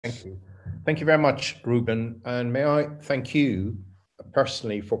Thank you. Thank you very much, Ruben. And may I thank you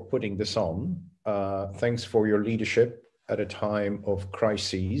personally for putting this on. Thanks for your leadership at a time of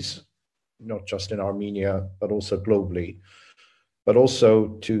crises, not just in Armenia, but also globally. But also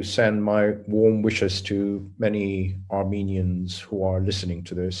to send my warm wishes to many Armenians who are listening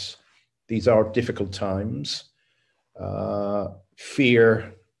to this. These are difficult times.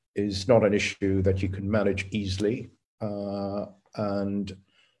 Fear is not an issue that you can manage easily. And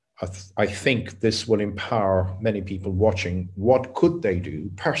I think this will empower many people watching. What could they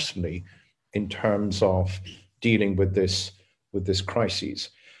do personally in terms of dealing with this crisis?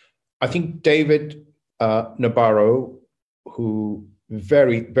 I think David Nabarro, who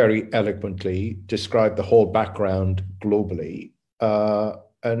very, very eloquently described the whole background globally.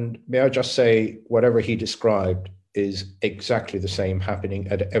 And may I just say, whatever he described is exactly the same happening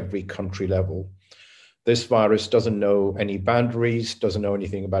at every country level. This virus doesn't know any boundaries, doesn't know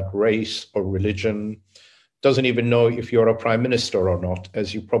anything about race or religion, doesn't even know if you're a prime minister or not,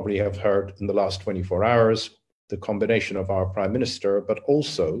 as you probably have heard in the last 24 hours, the combination of our prime minister, but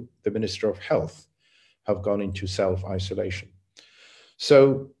also the Minister of Health have gone into self-isolation.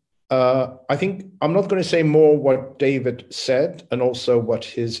 So I think I'm not going to say more what David said and also what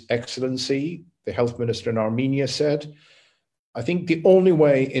His Excellency, the Health Minister in Armenia, said. I think the only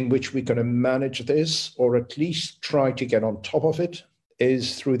way in which we're going to manage this, or at least try to get on top of it,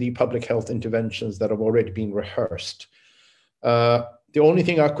 is through the public health interventions that have already been rehearsed. The only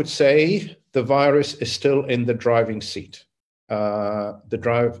thing I could say, the virus is still in the driving seat.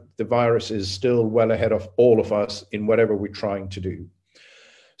 The virus is still well ahead of all of us in whatever we're trying to do.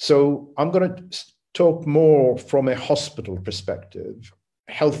 So I'm going to talk more from a hospital perspective,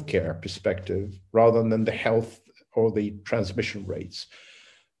 healthcare perspective, rather than the health or the transmission rates.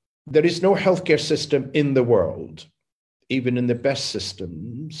 There is no healthcare system in the world, even in the best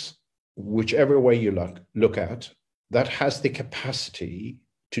systems, whichever way you look at, that has the capacity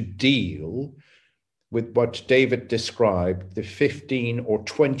to deal with what David described, the 15 or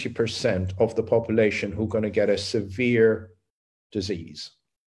 20% of the population who are going to get a severe disease.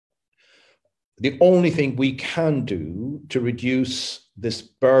 The only thing we can do to reduce this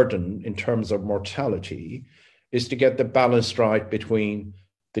burden in terms of mortality is to get the balance right between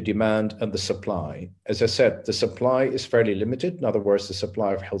the demand and the supply. As I said, the supply is fairly limited. In other words, the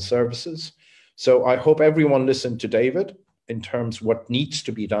supply of health services. So I hope everyone listened to David in terms of what needs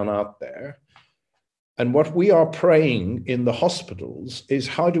to be done out there. And what we are praying in the hospitals is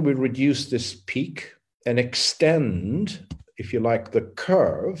how do we reduce this peak and extend, if you like, the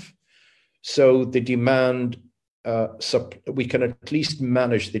curve, so the demand, we can at least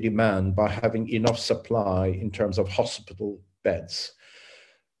manage the demand by having enough supply in terms of hospital beds.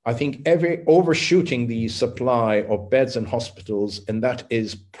 I think overshooting the supply of beds in hospitals, and that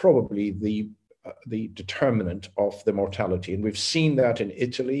is probably the determinant of the mortality. And we've seen that in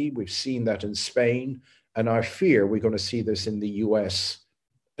Italy, we've seen that in Spain, and I fear we're going to see this in the US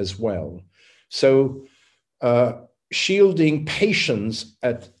as well. So shielding patients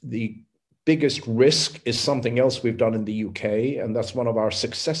at the biggest risk is something else we've done in the UK, and that's one of our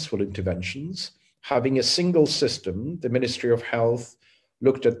successful interventions. Having a single system, the Ministry of Health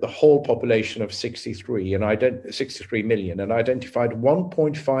looked at the whole population of 63 million and identified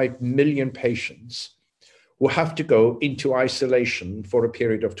 1.5 million patients who have to go into isolation for a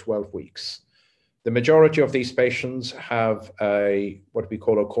period of 12 weeks. The majority of these patients have what we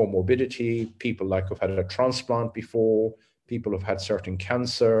call a comorbidity, people like who've had a transplant before, people who've had certain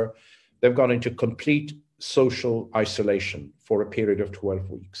cancer. They've gone into complete social isolation for a period of 12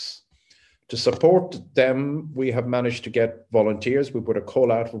 weeks. To support them, we have managed to get volunteers. We put a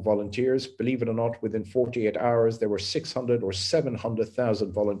call out for volunteers. Believe it or not, within 48 hours, there were 600 or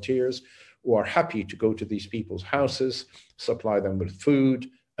 700,000 volunteers who are happy to go to these people's houses, supply them with food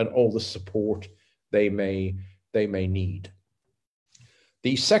and all the support they may need.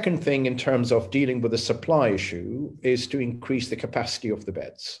 The second thing in terms of dealing with the supply issue is to increase the capacity of the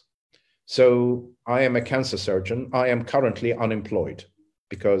beds. So I am a cancer surgeon. I am currently unemployed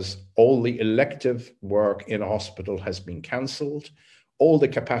because all the elective work in a hospital has been cancelled. All the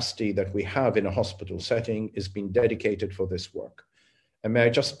capacity that we have in a hospital setting is being dedicated for this work. And may I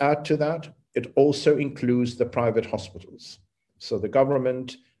just add to that, it also includes the private hospitals. So the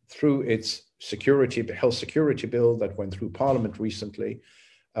government, through its health security bill that went through Parliament recently,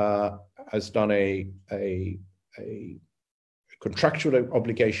 has done a contractual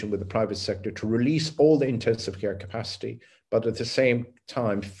obligation with the private sector to release all the intensive care capacity, but at the same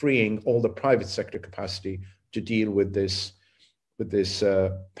time freeing all the private sector capacity to deal with this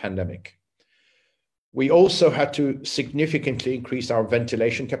pandemic. We also had to significantly increase our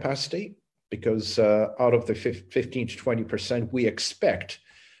ventilation capacity because out of the 15 to 20%, we expect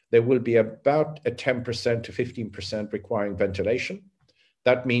there will be about a 10% to 15% requiring ventilation.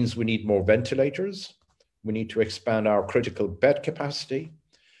 That means we need more ventilators. We need to expand our critical bed capacity.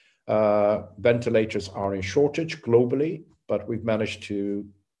 Ventilators are in shortage globally, but we've managed to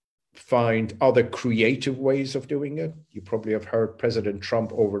find other creative ways of doing it. You probably have heard President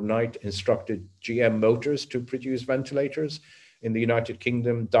Trump overnight instructed GM Motors to produce ventilators. In the United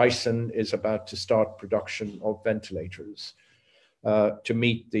Kingdom, Dyson is about to start production of ventilators to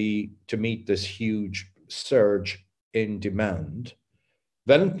meet this huge surge in demand.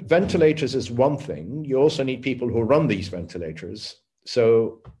 Then ventilators is one thing. You also need people who run these ventilators.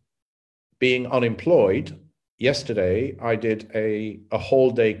 So being unemployed, yesterday, I did a whole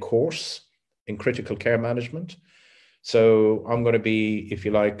day course in critical care management. So I'm going to be, if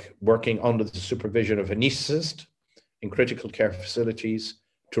you like, working under the supervision of an anesthetist in critical care facilities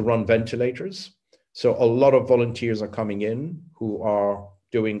to run ventilators. So a lot of volunteers are coming in who are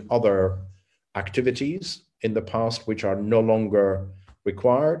doing other activities in the past, which are no longer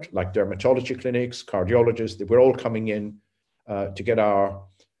required, like dermatology clinics, cardiologists. We're all coming in to get our,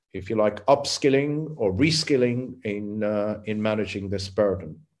 if you like, upskilling or reskilling in managing this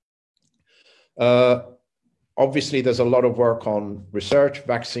burden. Obviously, there's a lot of work on research,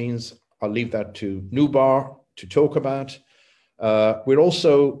 vaccines. I'll leave that to Nubar to talk about. We're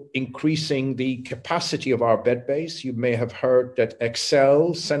also increasing the capacity of our bed base. You may have heard that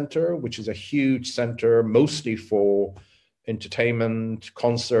Excel Center, which is a huge center mostly for entertainment,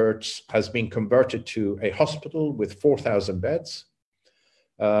 concerts, has been converted to a hospital with 4,000 beds.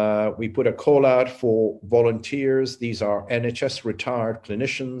 We put a call out for volunteers. These are NHS retired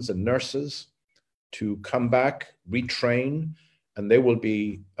clinicians and nurses to come back, retrain, and they will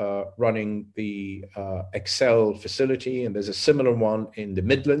be running the Excel facility. And there's a similar one in the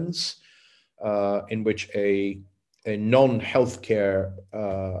Midlands in which a non-healthcare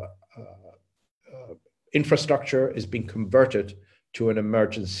infrastructure is being converted to an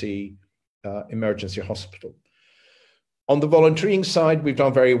emergency hospital. On the volunteering side, we've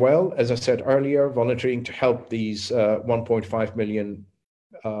done very well. As I said earlier, volunteering to help these 1.5 million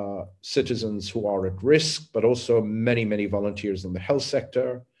citizens who are at risk, but also many, many volunteers in the health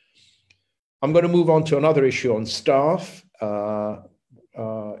sector. I'm going to move on to another issue on staff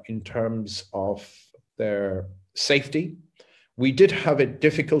in terms of their safety. We did have a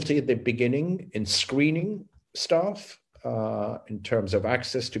difficulty at the beginning in screening staff in terms of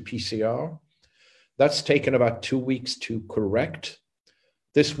access to PCR. That's taken about 2 weeks to correct.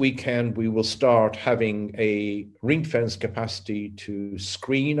 This weekend, we will start having a ring-fence capacity to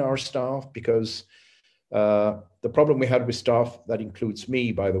screen our staff because the problem we had with staff, that includes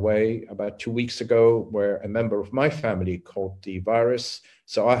me, by the way, about 2 weeks ago, where a member of my family caught the virus.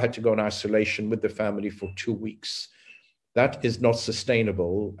 So I had to go in isolation with the family for 2 weeks. That is not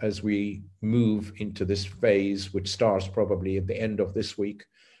sustainable as we move into this phase, which starts probably at the end of this week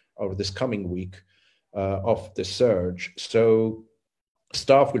or this coming week of the surge. So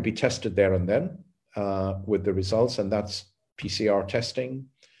staff will be tested there and then with the results, and that's PCR testing.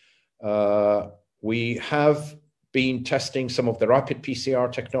 We have been testing some of the rapid PCR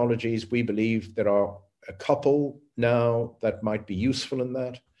technologies. We believe there are a couple now that might be useful in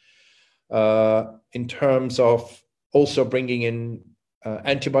that. In terms of also bringing in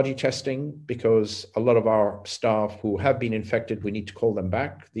antibody testing, because a lot of our staff who have been infected, we need to call them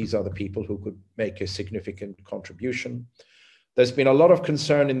back. These are the people who could make a significant contribution. There's been a lot of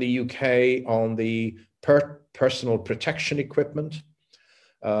concern in the UK on the personal protection equipment.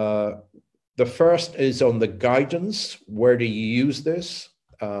 The first is on the guidance. Where do you use this?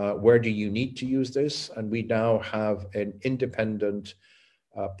 Where do you need to use this? And we now have an independent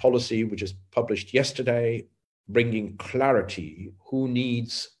policy, which is published yesterday, bringing clarity who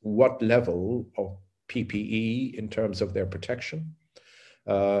needs what level of PPE in terms of their protection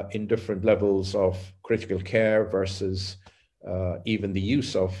in different levels of critical care versus even the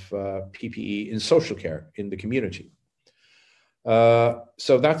use of PPE in social care in the community.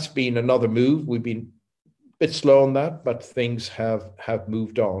 So that's been another move. We've been a bit slow on that, but things have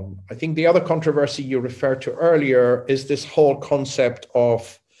moved on. I think the other controversy you referred to earlier is this whole concept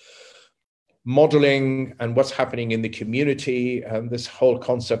of modeling and what's happening in the community, and this whole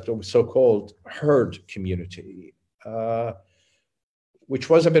concept of so-called herd community, which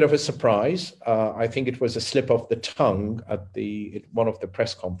was a bit of a surprise. I think it was a slip of the tongue at one of the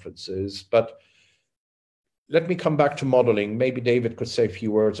press conferences. But let me come back to modeling. Maybe David could say a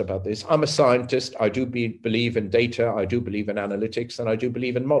few words about this. I'm a scientist. I do believe in data. I do believe in analytics, and I do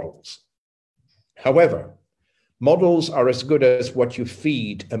believe in models. However, models are as good as what you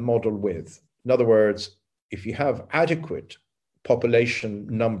feed a model with. In other words, if you have adequate population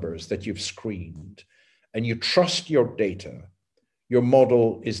numbers that you've screened and you trust your data, your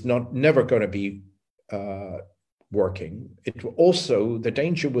model is never going to be working. It will also, the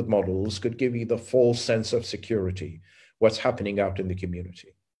danger with models could give you the false sense of security, what's happening out in the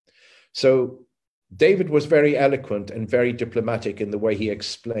community. So David was very eloquent and very diplomatic in the way he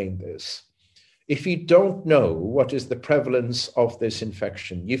explained this. If you don't know what is the prevalence of this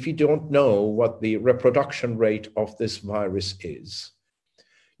infection, if you don't know what the reproduction rate of this virus is,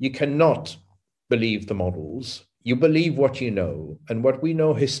 you cannot believe the models. You believe what you know. And what we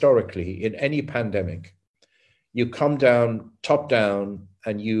know historically in any pandemic, you come down, top down,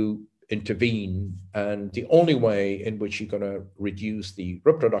 and you intervene. And the only way in which you're going to reduce the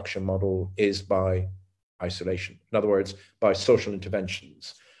reproduction model is by isolation. In other words, by social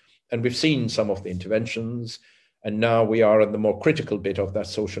interventions. And we've seen some of the interventions, and now we are in the more critical bit of that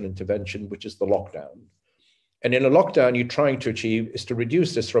social intervention, which is the lockdown. And in a lockdown, you're trying to achieve is to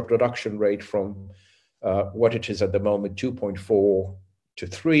reduce this reproduction rate from what it is at the moment, 2.4 to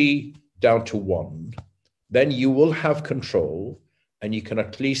 3, down to 1. Then you will have control, and you can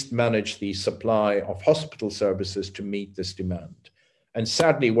at least manage the supply of hospital services to meet this demand. And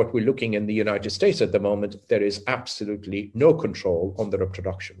sadly, what we're looking in the United States at the moment, there is absolutely no control on the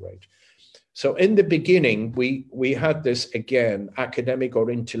reproduction rate. So in the beginning, we had this, again, academic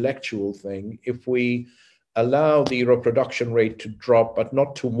or intellectual thing. If we allow the reproduction rate to drop, but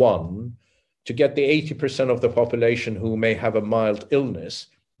not to 1, to get the 80% of the population who may have a mild illness,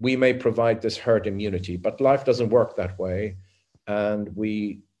 we may provide this herd immunity. But life doesn't work that way. And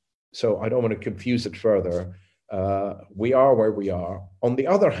so I don't want to confuse it further. We are where we are. On the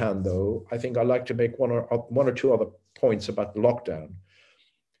other hand, though, I think I'd like to make one or two other points about lockdown.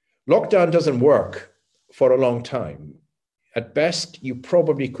 Lockdown doesn't work for a long time. At best, you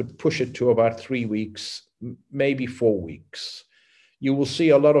probably could push it to about 3 weeks, maybe 4 weeks. You will see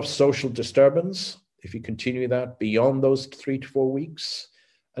a lot of social disturbance if you continue that beyond those 3 to 4 weeks.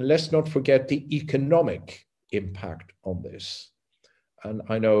 And let's not forget the economic impact on this. And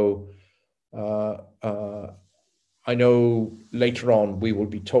I know later on we will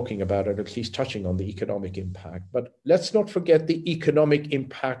be talking about it, at least touching on the economic impact, but let's not forget the economic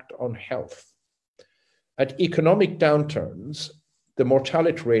impact on health. At economic downturns, the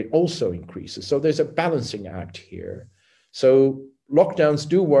mortality rate also increases. So there's a balancing act here. So lockdowns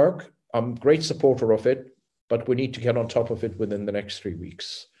do work. I'm a great supporter of it, but we need to get on top of it within the next 3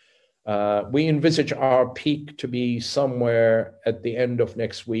 weeks. We envisage our peak to be somewhere at the end of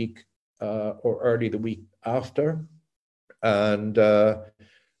next week or early the week after. And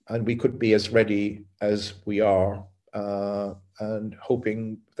we could be as ready as we are and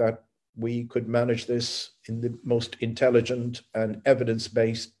hoping that we could manage this in the most intelligent and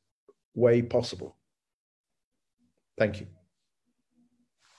evidence-based way possible. Thank you.